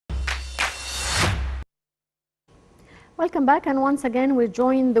Welcome back, and once again we're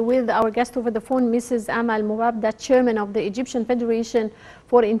joined with our guest over the phone, Mrs. Amal Mobadda, Chairman of the Egyptian Federation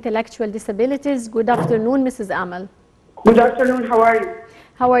for Intellectual Disabilities. Good afternoon, Mrs. Amal. Good afternoon, how are you?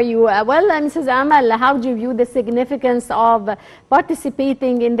 How are you? Mrs. Amal, how do you view the significance of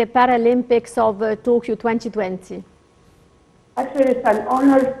participating in the Paralympics of Tokyo 2020? Actually, it's an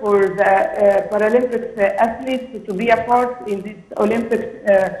honor for the Paralympics athletes to be a part in this Olympics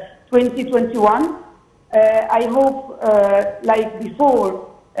 2021. I hope, like before,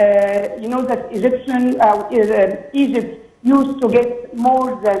 you know that Egypt used to get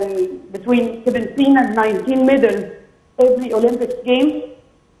more than between 17 and 19 medals every Olympics Games.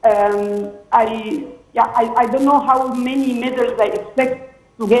 I don't know how many medals I expect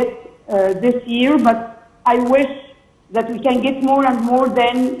to get this year, but I wish that we can get more and more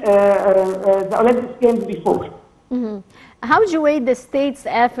than the Olympics Games before. Mm-hmm. How do you weigh the state's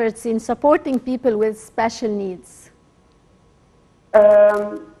efforts in supporting people with special needs?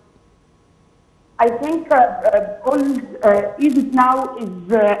 I think Egypt now is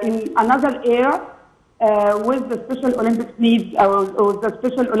in another era with the Special Olympics needs or the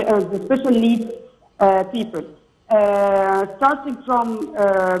special needs people. Starting from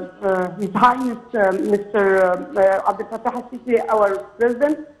His Highness Mr. Abdel Fattah al-Sisi, our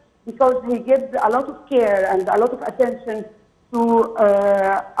president, because he gives a lot of care and a lot of attention to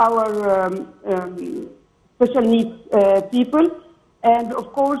our special needs people. And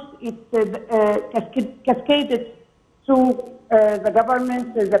of course, it cascaded to the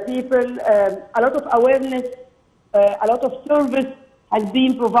government, the people. A lot of awareness, a lot of service has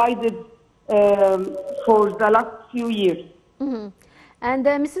been provided for the last few years. Mm-hmm. And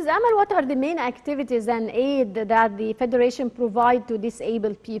Mrs. Amal, what are the main activities and aid that the Federation provide to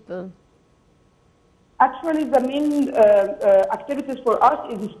disabled people? Actually, the main activities for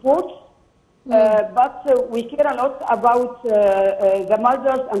us is sports, but we care a lot about the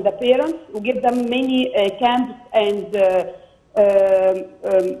mothers and the parents. We give them many camps and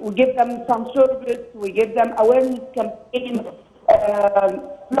we give them some service, we give them awareness campaigns.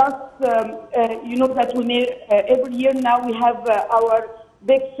 Plus, you know that we may, every year now we have our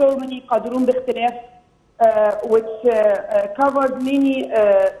big ceremony, Qadrun Bikhtilaf, which covers many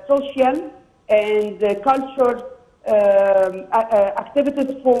social and cultural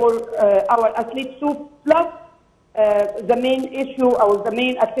activities for our athletes too. Plus, the main issue or the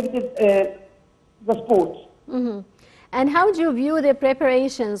main activities, the sports. Mm-hmm. And how do you view the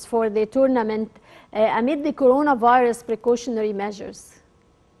preparations for the tournament amid the coronavirus precautionary measures?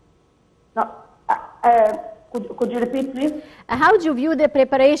 Could you repeat, please? How do you view the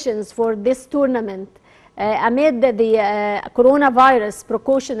preparations for this tournament amid the coronavirus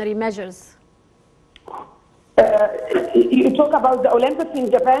precautionary measures? You talk about the Olympics in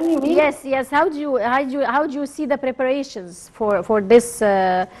Japan, you mean? Yes, yes. How do you see the preparations for this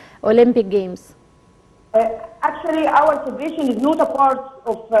Olympic Games? Actually, our federation is not a part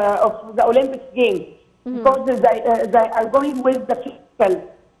of the Olympics Games, because they are going with the physical.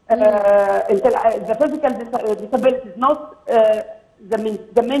 The physical disabilities, not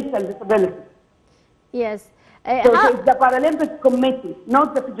the mental disabilities. Yes. So it's the Paralympic Committee,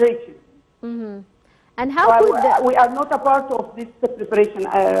 not the federation. And how could we are not a part of this preparation,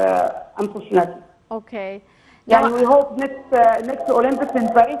 unfortunately. Okay. Yeah, we hope next Olympics in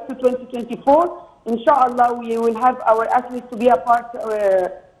Paris to 2024, inshallah, we will have our athletes to be a part.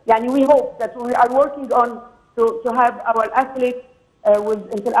 We hope that we are working on to have our athletes with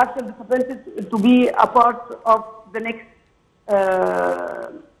intellectual disabilities to be a part of the next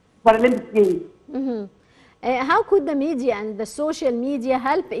Paralympic Games. How could the media and the social media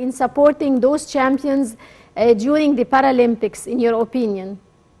help in supporting those champions during the Paralympics, in your opinion?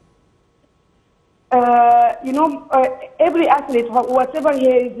 Every athlete, whatever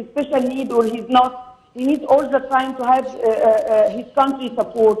his special need or he's not, he needs all the time to have his country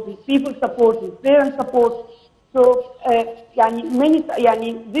support, his people support, his parents support. So,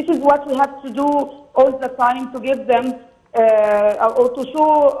 this is what we have to do all the time to give them or to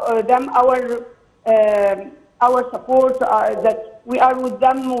show them our support, that we are with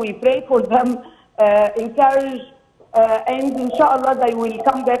them, we pray for them, encourage, and inshallah they will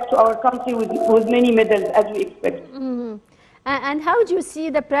come back to our country with many medals as we expect. And how do you see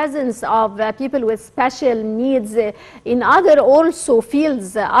the presence of people with special needs in other also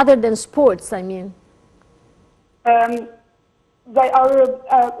fields other than sports, I mean? They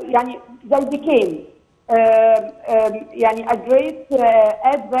became a great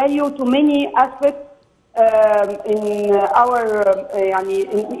add value to many aspects in our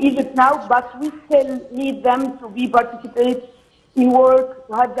in Egypt now, but we still need them to be participate in work,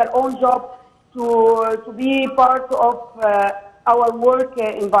 to have their own job, to be part of our work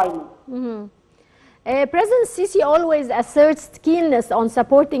environment. President Sisi always asserts keenness on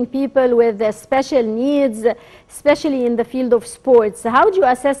supporting people with special needs, especially in the field of sports. How do you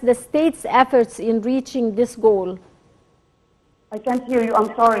assess the state's efforts in reaching this goal? I can't hear you,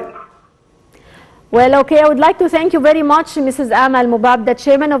 I'm sorry. Well, okay, I would like to thank you very much, Mrs. Amal Mobadda,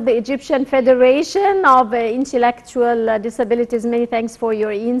 Chairman of the Egyptian Federation of Intellectual Disabilities. Many thanks for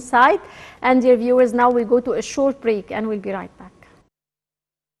your insight. And dear viewers, now we go to a short break and we'll be right back.